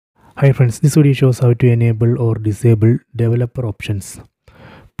Hi friends, this video shows how to enable or disable developer options.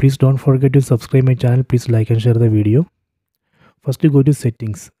 Please don't forget to subscribe my channel. Please like and share the video. First, go to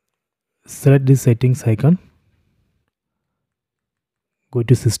settings. Select the settings icon. Go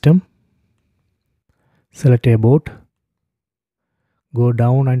to system. Select about. Go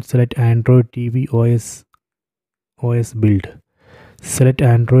down and select Android TV OS build. Select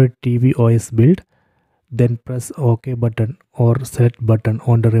Android TV OS build. Then press OK button or select button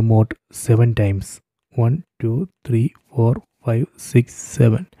on the remote 7 times. 1, 2, 3, 4, 5, 6,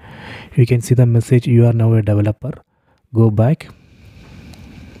 7. You can see the message, you are now a developer. Go back.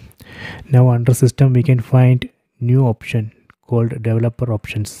 Now under system we can find new option called developer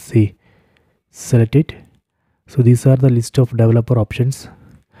options. See, select it. So these are the list of developer options.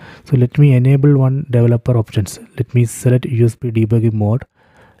 So let me enable one developer options. Let me select USB debugging mode.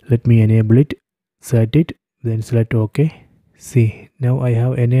 Let me enable it. Select it, then select OK. See, now I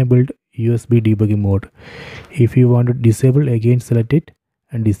have enabled USB debugging mode. If you want to disable, again select it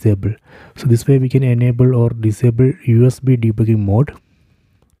and disable. So this way we can enable or disable USB debugging mode.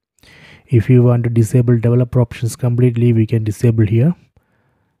 If you want to disable developer options completely, we can disable here.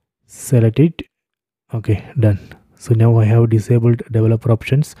 Select it. Okay, done. So now I have disabled developer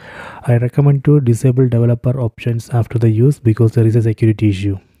options. I recommend to disable developer options after the use because there is a security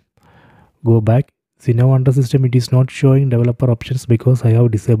issue. Go back. See, now under system it is not showing developer options because I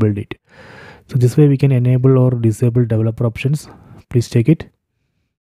have disabled it. So this way we can enable or disable developer options. Please check it.